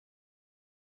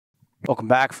Welcome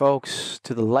back, folks,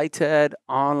 to the Lighthead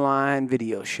Online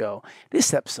Video Show.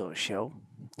 This episode of the show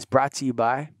is brought to you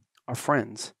by our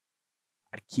friends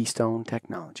at Keystone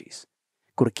Technologies.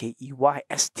 Go to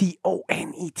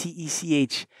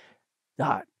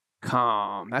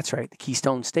KEYSTONETECH.com. That's right, the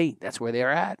Keystone State. That's where they are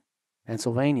at,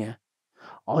 Pennsylvania.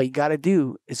 All you got to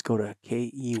do is go to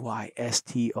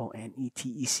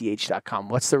KEYSTONETECH.com.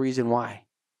 What's the reason why?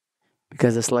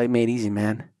 Because it's light made easy,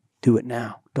 man. Do it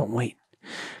now. Don't wait.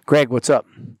 Greg, what's up?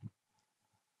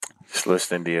 Just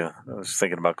listening to you. I was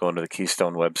thinking about going to the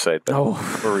Keystone website, but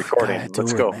we're recording.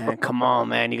 Let's go. Man. Come on,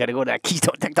 man. You got to go to that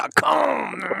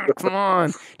KeystoneTech.com. Come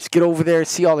on. Just get over there and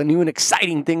see all the new and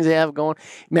exciting things they have going.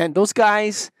 Man, those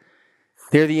guys,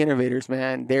 they're the innovators,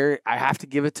 man. I have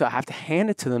to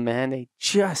hand it to them, man. They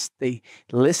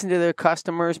listen to their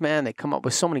customers, man. They come up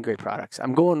with so many great products.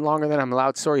 I'm going longer than I'm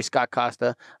allowed. Sorry, Scott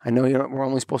Costa. I know we're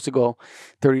only supposed to go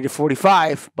 30 to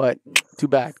 45, but too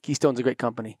bad. Keystone's a great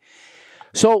company.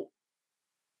 So,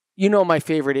 you know my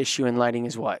favorite issue in lighting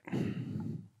is what?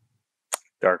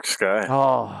 Dark sky.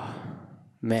 Oh,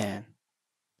 man.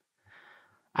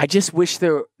 I just wish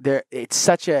it's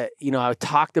such a, I've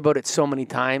talked about it so many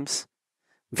times.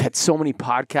 We've had so many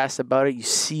podcasts about it. You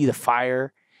see the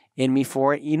fire in me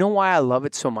for it. You know why I love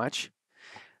it so much?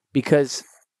 Because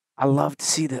I love to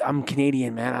see I'm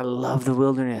Canadian, man. I love the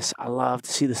wilderness. I love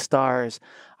to see the stars.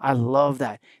 I love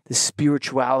the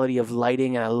spirituality of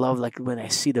lighting. And I love when I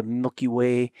see the Milky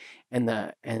Way and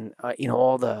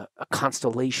all the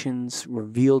constellations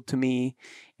revealed to me,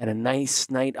 and a nice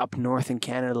night up north in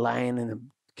Canada, lying in a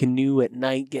canoe at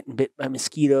night, getting bit by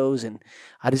mosquitoes. And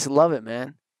I just love it,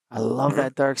 man. I love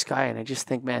that dark sky. And I just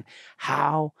think, man,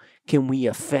 how can we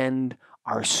offend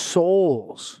our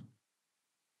souls?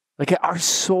 Like our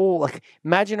soul,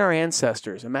 imagine our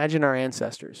ancestors.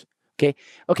 Okay,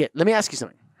 let me ask you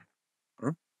something.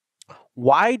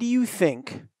 Why do you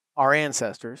think our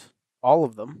ancestors, all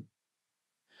of them,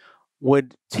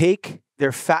 would take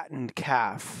their fattened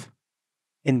calf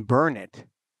and burn it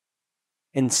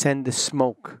and send the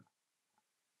smoke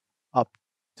up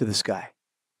to the sky?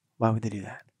 Why would they do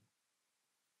that?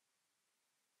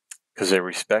 Because they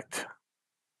respect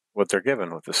what they're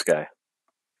given with the sky.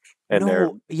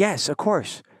 And yes, of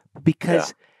course.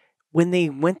 Because when they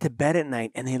went to bed at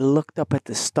night and they looked up at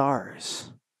the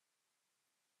stars,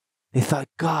 they thought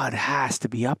God has to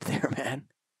be up there, man.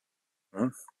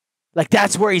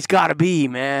 That's where he's got to be,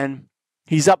 man.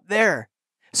 He's up there.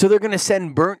 So they're going to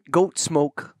send burnt goat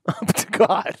smoke up to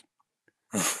God.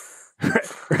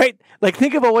 Right?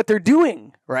 Think about what they're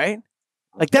doing, right?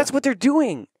 That's what they're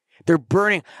doing. They're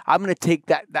burning. I'm going to take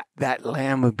that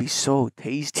lamb would be so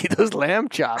tasty. Those lamb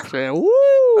chops, man.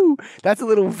 Woo! That's a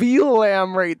little veal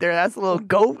lamb right there. That's a little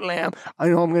goat lamb. I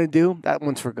know what I'm going to do. That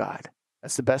one's for God.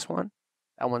 That's the best one.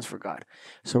 That one's for God.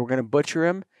 So we're going to butcher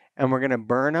him and we're going to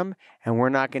burn him and we're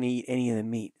not going to eat any of the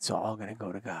meat. It's all going to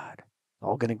go to God. It's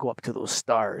all going to go up to those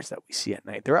stars that we see at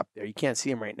night. They're up there. You can't see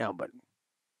him right now, but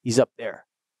he's up there.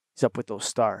 He's up with those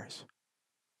stars.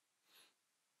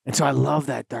 And so I love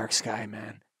that dark sky,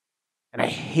 man. And I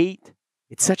hate,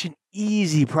 it's such an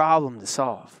easy problem to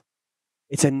solve.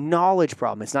 It's a knowledge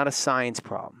problem. It's not a science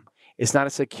problem. It's not a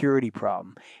security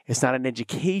problem. It's not an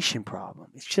education problem.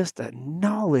 It's just a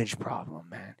knowledge problem,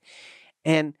 man.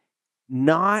 And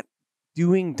not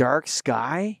doing dark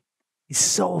sky is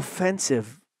so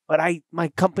offensive. But my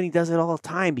company does it all the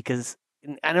time because,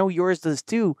 and I know yours does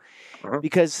too,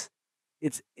 because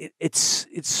it's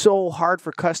so hard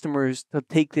for customers to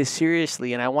take this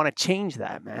seriously. And I want to change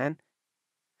that, man.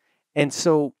 And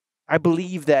so I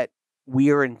believe that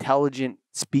we are intelligent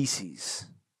species.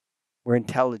 We're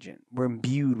intelligent. We're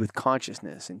imbued with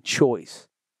consciousness and choice.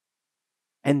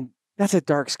 And that's a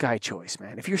dark sky choice,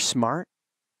 man. If you're smart,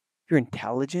 if you're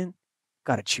intelligent,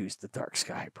 got to choose the dark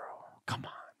sky, bro. Come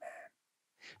on, man.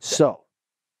 So,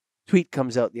 tweet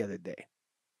comes out the other day.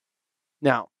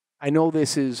 Now, I know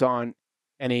this is on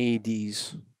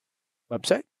NAAD's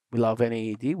website. We love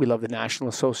NAAD. We love the National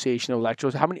Association of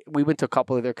Electros. We went to a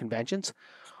couple of their conventions.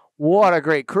 What a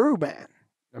great crew, man.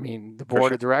 I mean, the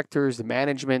board of directors, the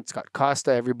management, Scott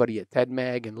Costa, everybody at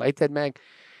TEDMag and Light TEDMag.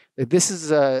 This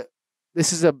is a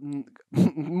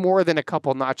more than a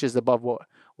couple notches above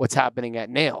what's happening at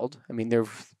Nailed. I mean, they're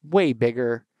way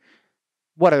bigger.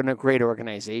 What a great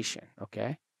organization,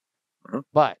 okay?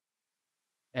 But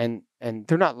and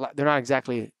they're not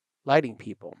exactly lighting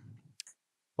people.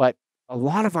 But a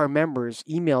lot of our members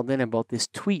emailed in about this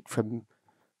tweet from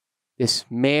this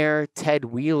Mayor Ted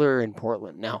Wheeler in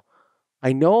Portland. Now,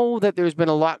 I know that there's been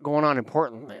a lot going on in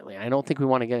Portland lately. I don't think we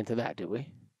want to get into that, do we?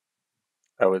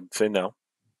 I would say no.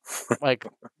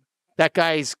 That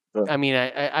guy's, I mean,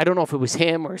 I don't know if it was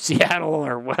him or Seattle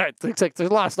or what. It looks like there's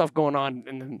a lot of stuff going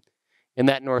on in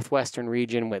that northwestern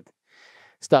region with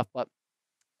stuff. But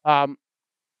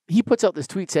he puts out this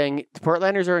tweet saying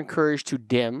Portlanders are encouraged to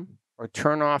dim or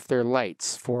turn off their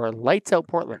lights for Lights Out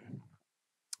Portland.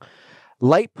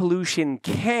 Light pollution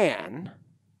can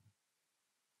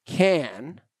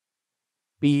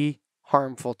be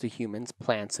harmful to humans,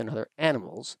 plants, and other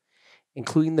animals,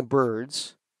 including the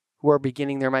birds who are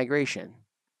beginning their migration.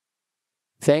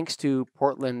 Thanks to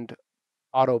Portland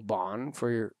Autobahn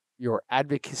for your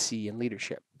advocacy and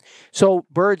leadership. So,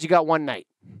 birds, you got one night.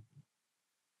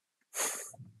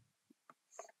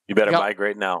 You better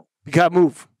migrate now. You got to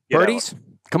move. Birdies,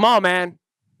 come on, man.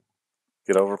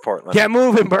 Get over Portland. Get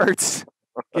moving, birds.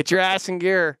 Get your ass in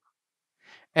gear.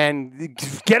 And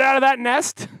get out of that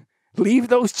nest. Leave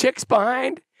those chicks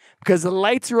behind because the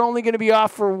lights are only going to be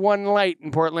off for one light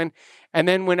in Portland. And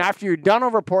then after you're done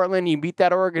over Portland, you beat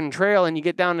that Oregon Trail and you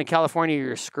get down to California,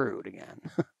 you're screwed again.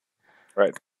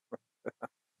 Right.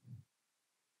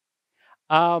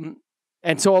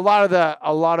 And so a lot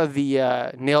of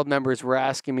the Nailed members were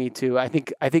asking me to. I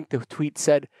think the tweet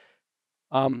said,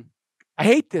 "I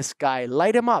hate this guy.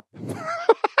 Light him up."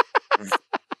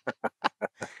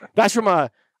 That's from a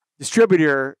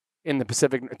distributor in the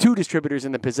Pacific. Two distributors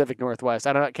in the Pacific Northwest.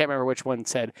 I can't remember which one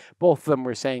said. Both of them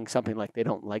were saying something like they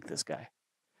don't like this guy.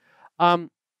 I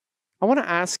want to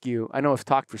ask you. I know I've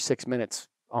talked for 6 minutes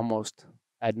almost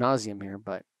ad nauseum here,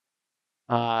 but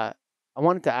I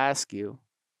wanted to ask you.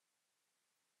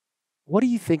 What do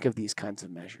you think of these kinds of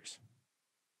measures?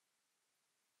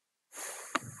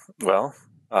 Well,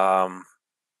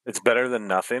 it's better than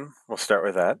nothing. We'll start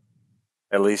with that.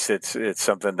 At least it's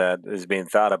something that is being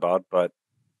thought about. But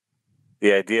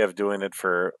the idea of doing it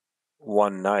for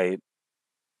one night,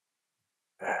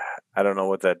 I don't know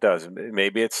what that does.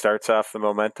 Maybe it starts off the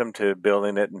momentum to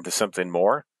building it into something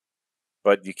more.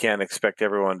 But you can't expect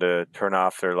everyone to turn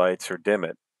off their lights or dim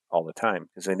it all the time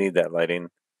because they need that lighting.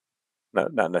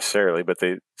 Not necessarily, but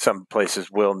some places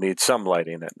will need some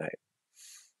lighting at night.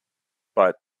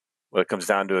 But what it comes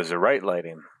down to is the right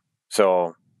lighting.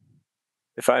 So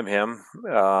if I'm him,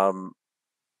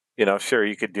 sure,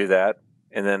 you could do that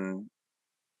and then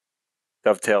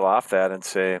dovetail off that and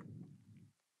say,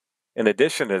 in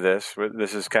addition to this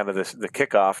is kind of the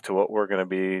kickoff to what we're going to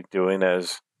be doing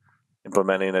as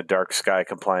implementing a dark sky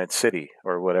compliant city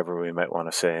or whatever we might want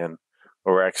to say. And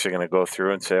we're actually going to go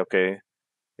through and say, okay,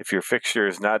 if your fixture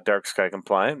is not dark sky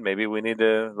compliant, maybe we need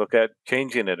to look at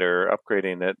changing it or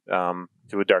upgrading it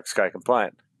to a dark sky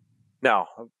compliant. Now,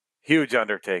 huge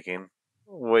undertaking,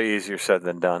 way easier said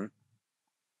than done.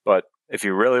 But if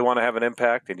you really want to have an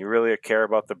impact and you really care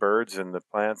about the birds and the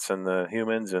plants and the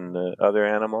humans and the other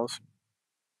animals,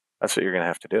 that's what you're going to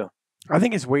have to do. I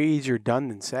think it's way easier done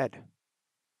than said.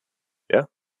 Yeah?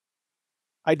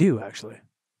 I do, actually.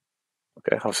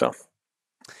 Okay, how so?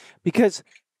 Because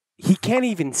he can't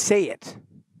even say it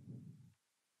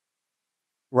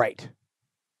right.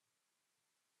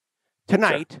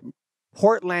 Tonight,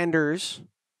 Portlanders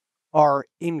are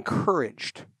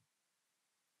encouraged.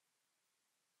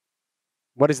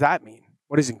 What does that mean?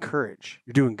 What is encourage?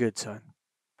 You're doing good, son.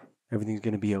 Everything's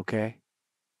going to be okay.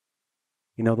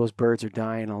 You know, those birds are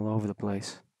dying all over the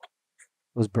place.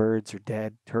 Those birds are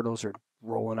dead. Turtles are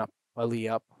rolling up, belly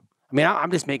up. I mean, I'm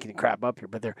just making the crap up here,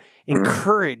 but they're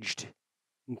encouraged.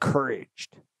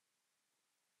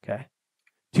 Okay,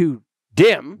 to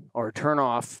dim or turn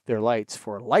off their lights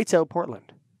for Lights Out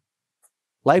Portland.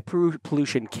 Light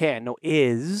pollution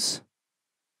is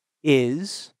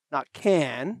not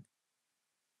can.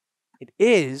 It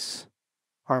is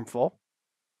harmful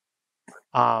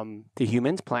to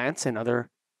humans, plants, and other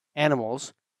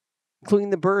animals,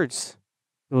 including the birds.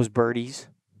 Those birdies.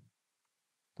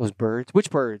 Those birds. Which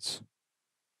birds?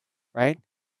 Right?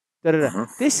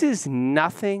 This is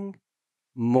nothing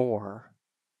more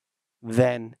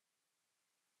than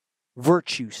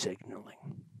virtue signaling.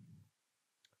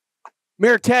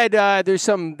 Mayor Ted, there's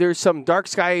some dark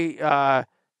sky.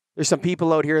 There's some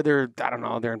people out here. They're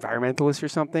environmentalists or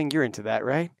something. You're into that,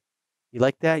 right? You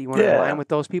like that? You want to align with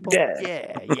those people?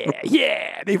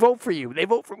 Yeah. They vote for you. They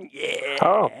vote for me. Yeah.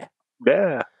 Oh,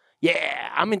 yeah. Yeah,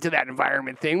 I'm into that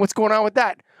environment thing. What's going on with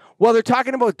that? Well, they're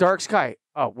talking about dark sky.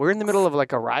 Oh, we're in the middle of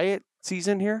like a riot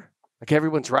season here. Like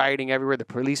everyone's rioting everywhere. The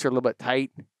police are a little bit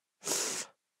tight.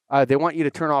 They want you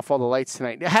to turn off all the lights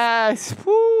tonight.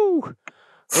 Woo. What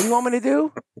do you want me to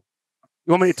do? You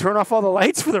want me to turn off all the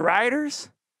lights for the rioters?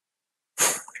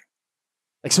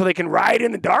 Like so they can riot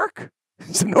in the dark?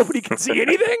 So nobody can see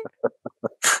anything?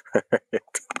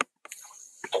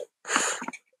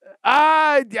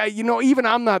 Even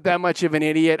I'm not that much of an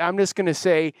idiot. I'm just going to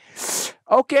say,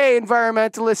 okay,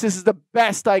 environmentalists, this is the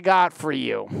best I got for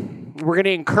you. We're going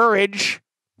to encourage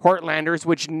Portlanders,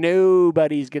 which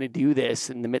nobody's going to do this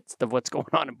in the midst of what's going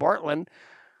on in Portland.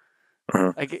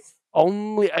 Like I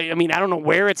don't know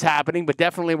where it's happening, but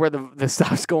definitely where the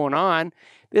stuff's going on.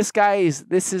 This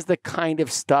is the kind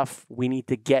of stuff we need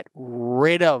to get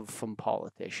rid of from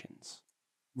politicians.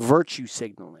 Virtue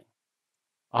signaling.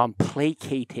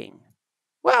 Placating.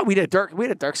 Well, we had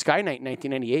a dark sky night in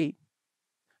 1998.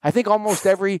 I think almost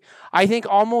every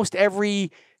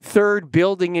third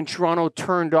building in Toronto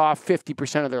turned off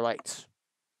 50% of their lights,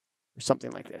 or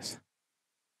something like this.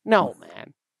 No,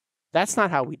 man, that's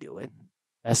not how we do it.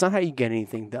 That's not how you get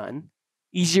anything done.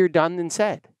 Easier done than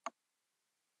said.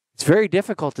 It's very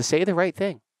difficult to say the right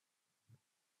thing.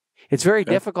 It's very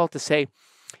difficult to say,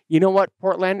 you know what,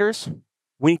 Portlanders,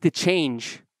 we need to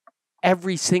change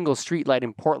every single streetlight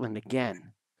in Portland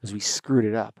again because we screwed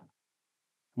it up.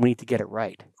 We need to get it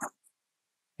right.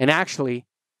 And actually,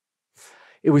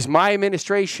 it was my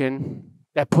administration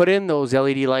that put in those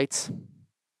LED lights.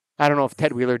 I don't know if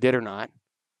Ted Wheeler did or not.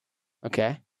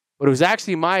 Okay. But it was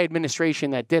actually my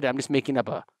administration that did it. I'm just making up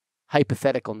a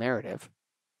hypothetical narrative.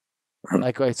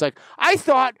 It's like, I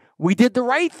thought we did the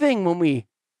right thing when we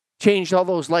changed all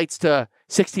those lights to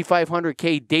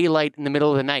 6,500K daylight in the middle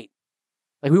of the night.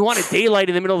 Like, we wanted daylight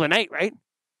in the middle of the night, right?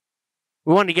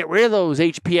 We wanted to get rid of those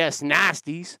HPS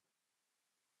nasties.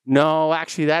 No,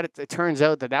 actually, it turns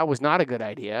out that was not a good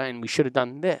idea, and we should have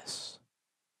done this.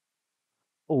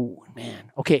 Oh,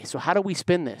 man. Okay, so how do we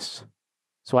spin this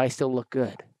so I still look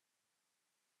good?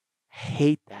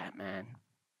 Hate that, man.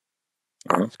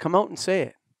 Just come out and say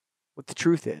it, what the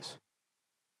truth is.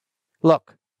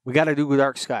 Look, we got to do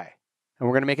dark sky, and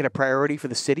we're going to make it a priority for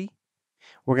the city.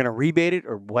 We're going to rebate it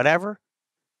or whatever,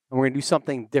 and we're going to do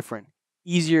something different.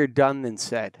 Easier done than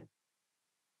said,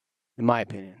 in my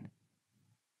opinion.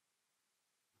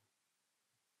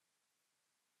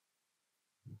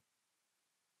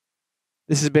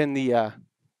 This has been the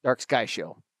Dark Sky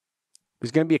Show.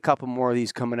 There's going to be a couple more of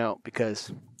these coming out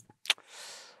because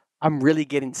I'm really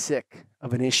getting sick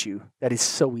of an issue that is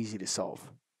so easy to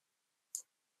solve.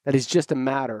 That is just a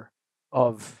matter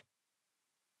of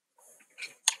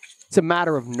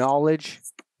knowledge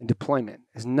and deployment.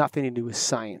 It has nothing to do with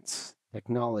science,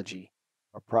 technology,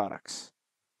 or products.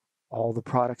 All the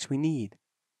products we need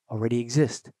already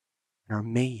exist and are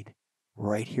made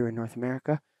right here in North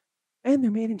America, and they're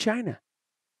made in China.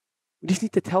 We just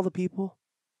need to tell the people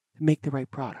to make the right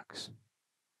products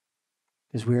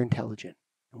because we're intelligent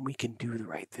and we can do the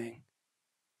right thing.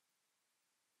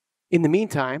 In the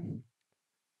meantime,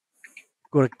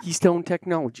 go to Keystone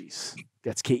Technologies.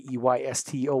 That's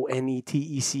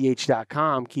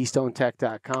KEYSTONETECH.com,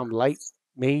 KeystoneTech.com. Light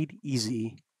made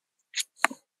easy.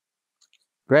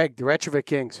 Greg, the Retrofit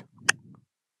Kings.